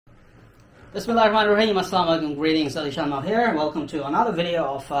Bismillahirrahmanirrahim. Assalamu alaikum. Greetings, alishanmao here. Welcome to another video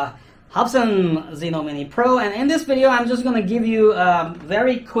of Hubsan Zino Mini Pro. And in this video, I'm just going to give you a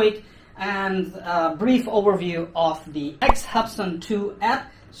very quick and brief overview of the XHubsan 2 app.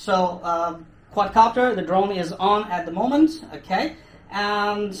 So, quadcopter, the drone is on at the moment, okay?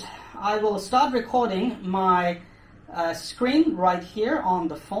 And I will start recording my screen right here on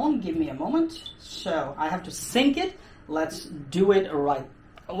the phone. Give me a moment. So, I have to sync it. Let's do it right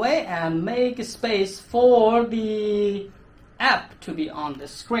away and make a space for the app to be on the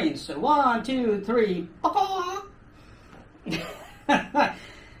screen. So 1, 2, 3.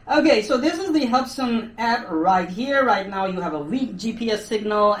 Okay, so this is the Hubsan app right here. Right now you have a weak GPS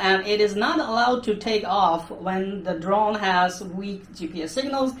signal and it is not allowed to take off when the drone has weak GPS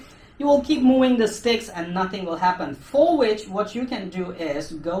signals. You will keep moving the sticks and nothing will happen. For which, what you can do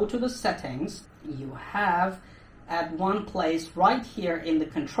is go to the settings. You have at one place right here in the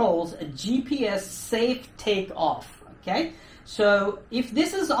controls a GPS safe takeoff. Okay, so if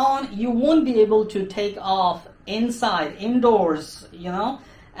this is on, you won't be able to take off indoors, you know,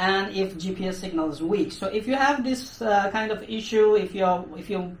 and if GPS signal is weak. So if you have this kind of issue, if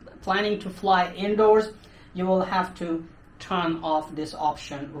you're planning to fly indoors, you will have to turn off this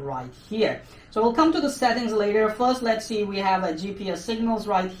option right here. So we'll come to the settings later. First, let's see, we have a GPS signals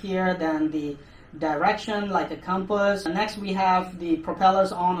right here, then the direction like a compass. Next we have the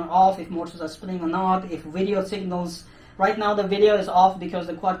propellers on or off, if motors are spinning or not, if video signals. Right now the video is off because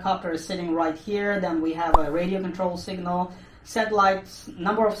the quadcopter is sitting right here. Then we have a radio control signal, satellites,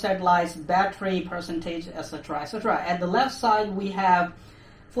 number of satellites, battery percentage, etc, etc. At the left side we have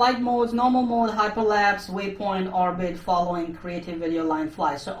flight modes, normal mode, hyperlapse, waypoint, orbit, following, creative video, line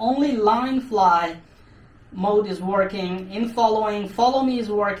fly. So only line fly mode is working. In following, follow me is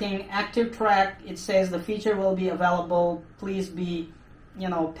working. Active track, it says the feature will be available, please be, you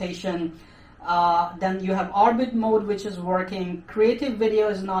know, patient. Then you have orbit mode, which is working. Creative video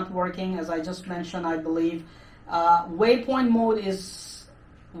is not working, as I just mentioned, I believe. Waypoint mode is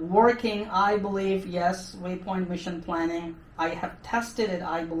working, I believe. Yes, waypoint mission planning, I have tested it,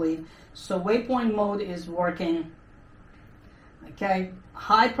 I believe. So waypoint mode is working. Okay,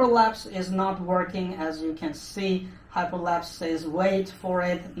 hyperlapse is not working, as you can see. Hyperlapse says wait for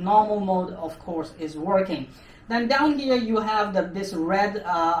it. Normal mode, of course, is working. Then down here you have this red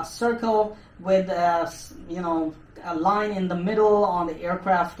circle with you know, a line in the middle on the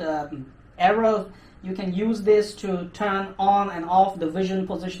aircraft arrow. You can use this to turn on and off the vision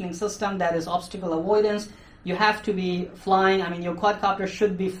positioning system, that is obstacle avoidance. You have to be flying, I mean your quadcopter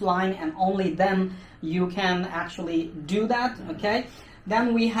should be flying, and only then you can actually do that. Okay,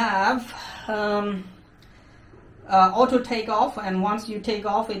 then we have auto takeoff, and once you take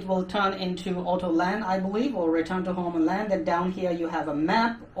off it will turn into auto land, I believe, or return to home and land. And down here you have a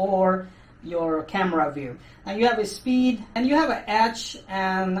map or your camera view, and you have a speed, and you have a H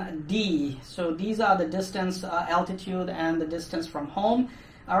and D. So these are the distance, altitude, and the distance from home.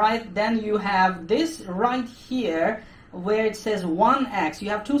 All right, then you have this right here where it says 1x. You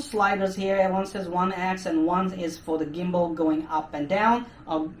have two sliders here. One says 1x and one is for the gimbal going up and down,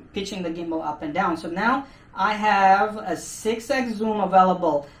 or pitching the gimbal up and down. So now I have a 6x zoom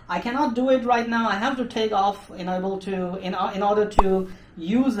available. I cannot do it right now. I have to take off in order to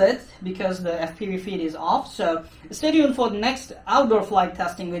use it, because the FPV feed is off. So stay tuned for the next outdoor flight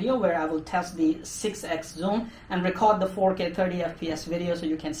testing video where I will test the 6x zoom and record the 4K 30 FPS video so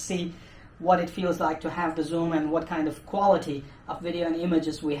you can see what it feels like to have the zoom and what kind of quality of video and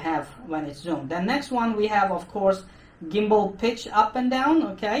images we have when it's zoomed. Then next one we have, of course, gimbal pitch up and down.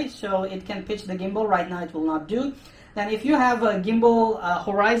 Okay, so it can pitch the gimbal. Right now it will not do. Then if you have a gimbal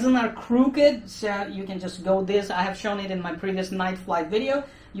horizon or crooked, so you can just go this. I have shown it in my previous night flight video.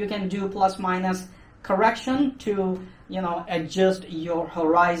 You can do plus minus correction to, you know, adjust your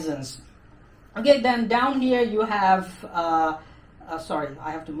horizons. Okay, then down here you have sorry,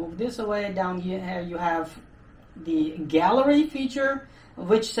 I have to move this away. Down here you have the gallery feature,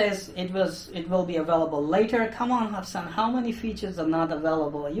 which says it will be available later. Come on, Hubsan, how many features are not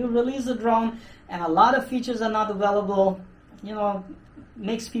available? You release a drone and a lot of features are not available, you know,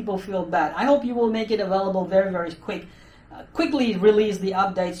 makes people feel bad. I hope you will make it available very, very quickly release the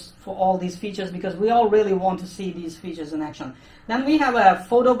updates for all these features, because we all really want to see these features in action. Then we have a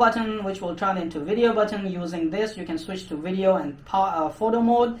photo button which will turn into video button. Using this you can switch to video and photo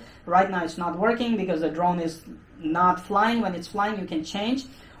mode. Right now it's not working because the drone is not flying. When it's flying you can change,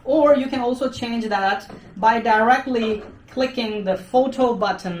 or you can also change that by directly clicking the photo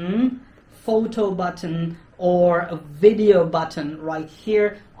button or a video button right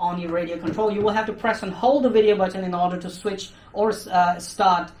here on your radio control. You will have to press and hold the video button in order to switch or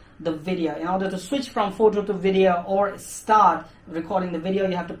start the video. In order to switch from photo to video or start recording the video,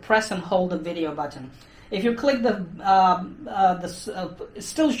 you have to press and hold the video button. If you click the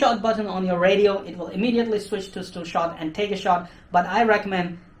still shot button on your radio, it will immediately switch to still shot and take a shot, but I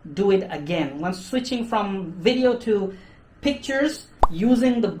recommend do it again. When switching from video to pictures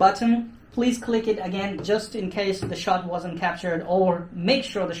using the button, please click it again just in case the shot wasn't captured, or make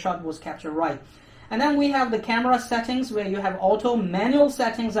sure the shot was captured right. And then we have the camera settings where you have auto. Manual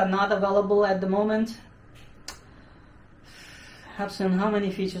settings are not available at the moment. Hubsan, how many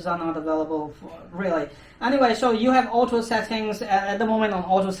features are not available really? Anyway, so you have auto settings. At the moment on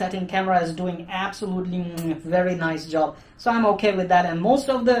auto setting, camera is doing absolutely very nice job. So I'm okay with that. And most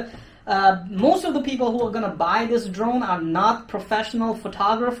of the people who are gonna buy this drone are not professional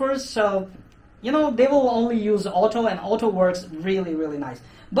photographers, so you know they will only use auto, and auto works really, really nice.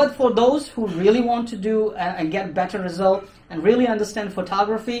 But for those who really want to do and get better result and really understand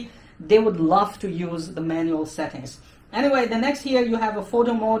photography, they would love to use the manual settings. Anyway, the next here you have a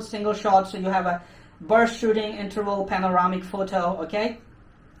photo mode, single shot, so you have a burst shooting, interval, panoramic photo, okay?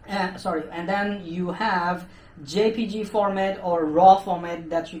 And then you have JPG format or RAW format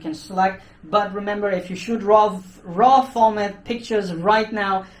that you can select. But remember, if you shoot raw format pictures right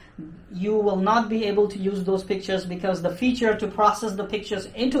now, you will not be able to use those pictures because the feature to process the pictures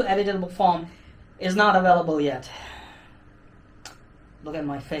into editable form is not available yet. Look at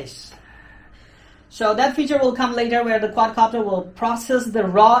my face. So that feature will come later, where the quadcopter will process the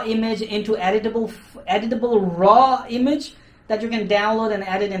raw image into editable raw image that you can download and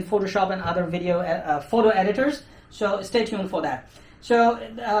edit in Photoshop and other photo editors. So stay tuned for that. So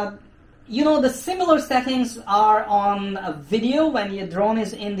you know, the similar settings are on a video. When your drone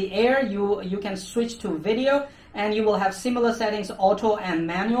is in the air, you can switch to video, and you will have similar settings, auto and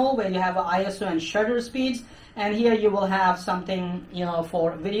manual, where you have ISO and shutter speeds. And here you will have something, you know,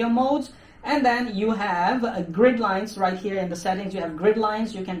 for video modes. And then you have grid lines right here in the settings. You have grid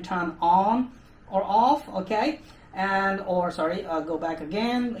lines you can turn on or off, okay? Go back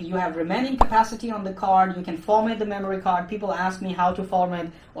again. You have remaining capacity on the card. You can format the memory card. People ask me how to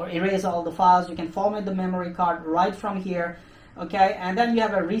format or erase all the files. You can format the memory card right from here, okay? And then you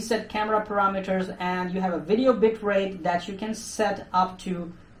have a reset camera parameters, and you have a video bit rate that you can set up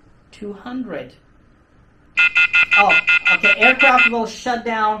to 200. Oh, okay, aircraft will shut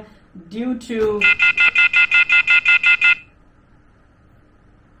down due to...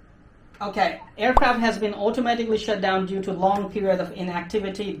 Okay, aircraft has been automatically shut down due to long period of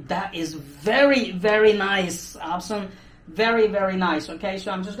inactivity. That is very, very nice, Hubsan. Very, very nice. Okay,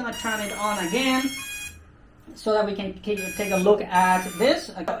 so I'm just going to turn it on again so that we can take a look at this.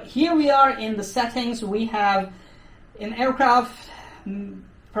 Okay, here we are in the settings. We have in aircraft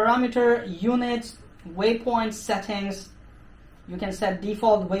parameter units, waypoint settings. You can set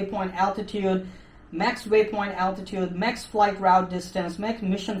default waypoint altitude, max waypoint altitude, max flight route distance, max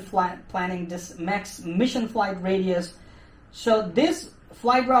mission flight planning, max mission flight radius. So this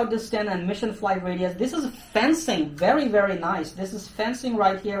flight route distance and mission flight radius, this is fencing, very, very nice. This is fencing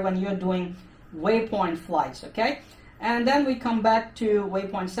right here when you're doing waypoint flights, okay? And then we come back to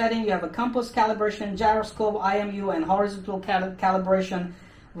waypoint setting. You have a compass calibration, gyroscope, IMU, and horizontal calibration.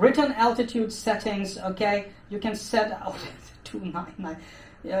 Written altitude settings, okay? You can set 299.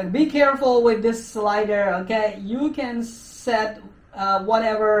 Be careful with this slider, okay? You can set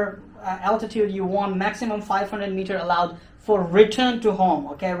whatever altitude you want, maximum 500 meter allowed for return to home,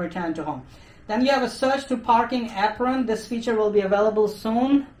 okay? Return to home. Then you have a search to parking apron. This feature will be available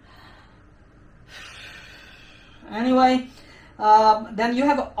soon. Anyway, then you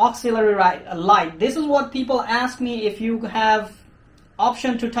have auxiliary light. This is what people ask me if you have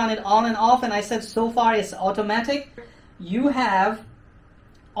option to turn it on and off, and I said so far it's automatic. You have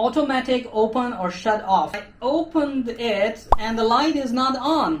automatic open or shut off. I opened it and the light is not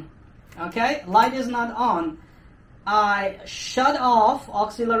on, okay? Light is not on. I shut off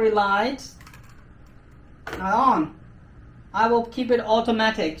auxiliary lights, not on. I will keep it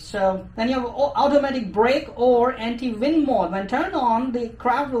automatic. So then you have automatic brake or anti-wind mode. When turned on, the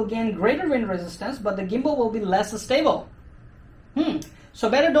craft will gain greater wind resistance, but the gimbal will be less stable. So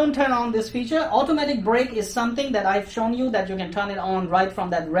better don't turn on this feature. Automatic brake is something that I've shown you that you can turn it on right from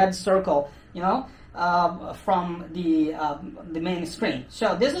that red circle, you know, from the main screen.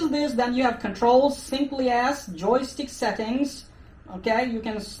 So this is this. Then you have controls, simply as joystick settings. Okay, you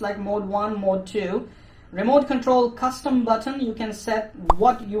can select mode 1, mode 2. Remote control custom button. You can set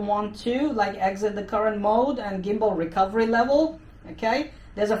what you want to, like exit the current mode and gimbal recovery level. Okay,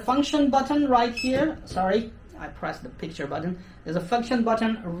 there's a function button right here. Sorry. I press the picture button. There's a function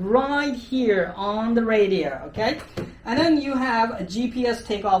button right here on the radio, okay? And then you have a GPS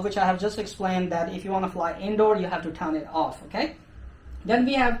takeoff, which I have just explained that if you want to fly indoor, you have to turn it off, okay? Then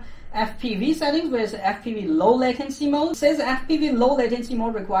we have FPV settings, where it's FPV low latency mode. It says FPV low latency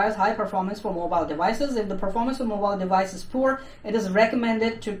mode requires high performance for mobile devices. If the performance of mobile device is poor, it is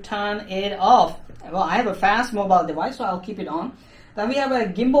recommended to turn it off. Well, I have a fast mobile device, so I'll keep it on. Then we have a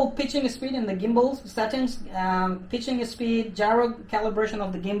gimbal pitching speed in the gimbal settings, pitching speed, gyro calibration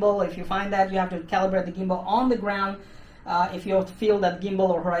of the gimbal. If you find that you have to calibrate the gimbal on the ground, if you feel that gimbal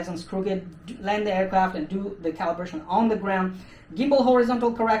or horizon is crooked, land the aircraft and do the calibration on the ground. Gimbal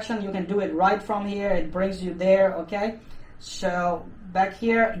horizontal correction, you can do it right from here. It brings you there, okay? So back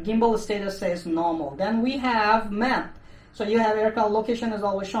here, gimbal status says normal. Then we have map. So you have aircraft location is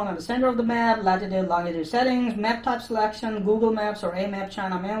always shown at the center of the map, latitude, longitude settings, map type selection, Google Maps or AMAP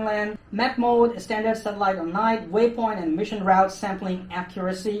China mainland, map mode, standard satellite or night, waypoint and mission route sampling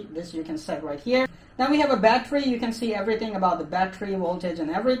accuracy. This you can set right here. Then we have a battery. You can see everything about the battery, voltage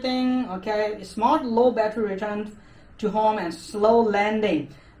and everything, okay? Smart low battery return to home and slow landing.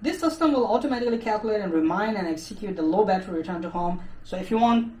 This system will automatically calculate and remind and execute the low battery return to home. So if you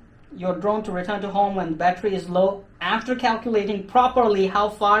want your drone to return to home when battery is low, after calculating properly how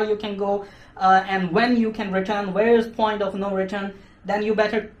far you can go and when you can return, where is point of no return, then you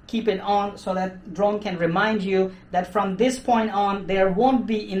better keep it on so that drone can remind you that from this point on there won't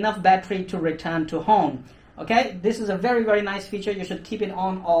be enough battery to return to home. Okay, this is a very, very nice feature. You should keep it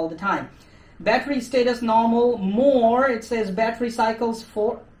on all the time. Battery status normal. More, it says battery cycles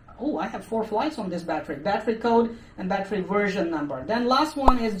for, oh, I have 4 flights on this battery. Battery code and battery version number. Then last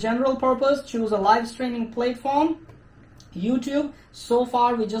one is general purpose. Choose a live streaming platform. YouTube. So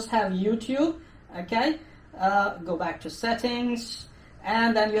far we just have YouTube. Okay. Go back to settings.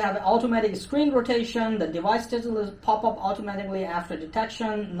 And then you have automatic screen rotation. The device title will pop up automatically after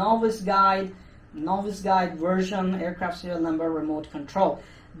detection. Novice guide version, aircraft serial number, remote control.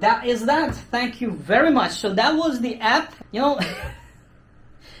 That is that. Thank you very much. So that was the app. You know,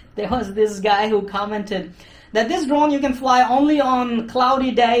 there was this guy who commented that this drone you can fly only on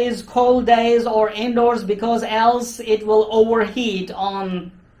cloudy days, cold days, or indoors because else it will overheat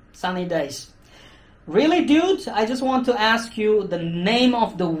on sunny days. Really, dude? I just want to ask you the name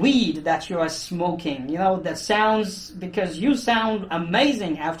of the weed that you are smoking. You know, that sounds, because you sound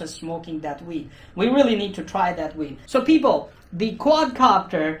amazing after smoking that weed. We really need to try that weed. So people, the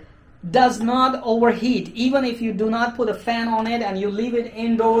quadcopter does not overheat. Even if you do not put a fan on it and you leave it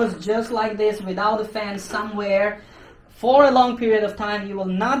indoors just like this without a fan somewhere for a long period of time, you will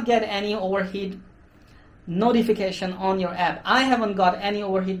not get any overheat notification on your app. I haven't got any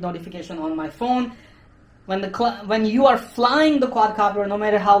overheat notification on my phone. When you are flying the quadcopter, no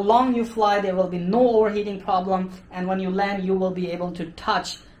matter how long you fly, there will be no overheating problem, and when you land, you will be able to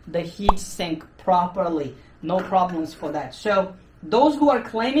touch the heat sink properly. No problems for that. So those who are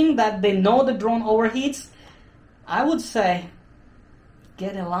claiming that they know the drone overheats, I would say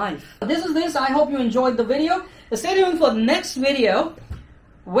get a life. This is this. I hope you enjoyed the video. Stay tuned for the next video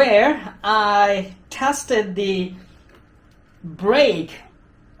where I tested the brake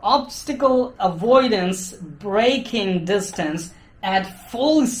obstacle avoidance braking distance at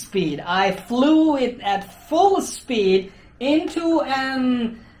full speed. I flew it at full speed into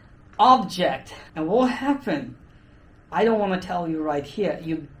an object. And what happened? I don't want to tell you right here.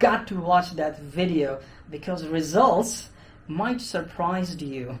 You got to watch that video because results might surprise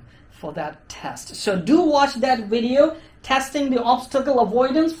you for that test. So do watch that video testing the obstacle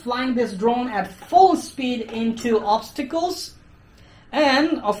avoidance, flying this drone at full speed into obstacles.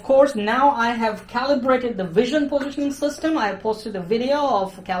 And of course, now I have calibrated the vision positioning system. I posted a video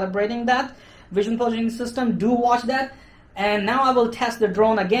of calibrating that vision positioning system. Do watch that. And now I will test the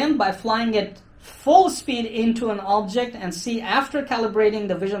drone again by flying it full speed into an object and see after calibrating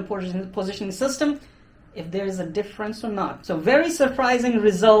the vision positioning system if there is a difference or not. So very surprising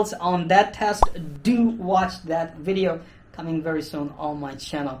results on that test. Do watch that video coming very soon on my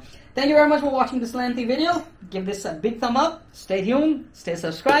channel. Thank you very much for watching this lengthy video. Give this a big thumb up. Stay tuned, stay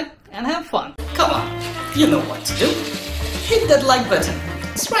subscribed, and have fun. Come on, you know what to do. Hit that like button.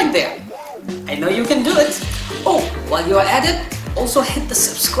 It's right there. I know you can do it. Oh, while you're at it, also hit the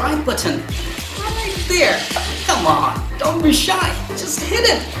subscribe button. Right there. Come on, don't be shy. Just hit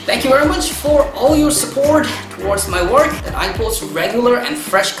it. Thank you very much for all your support towards my work, that I post regular and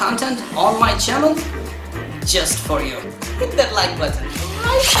fresh content on my channel just for you. Hit that like button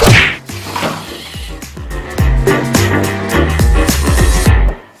right there.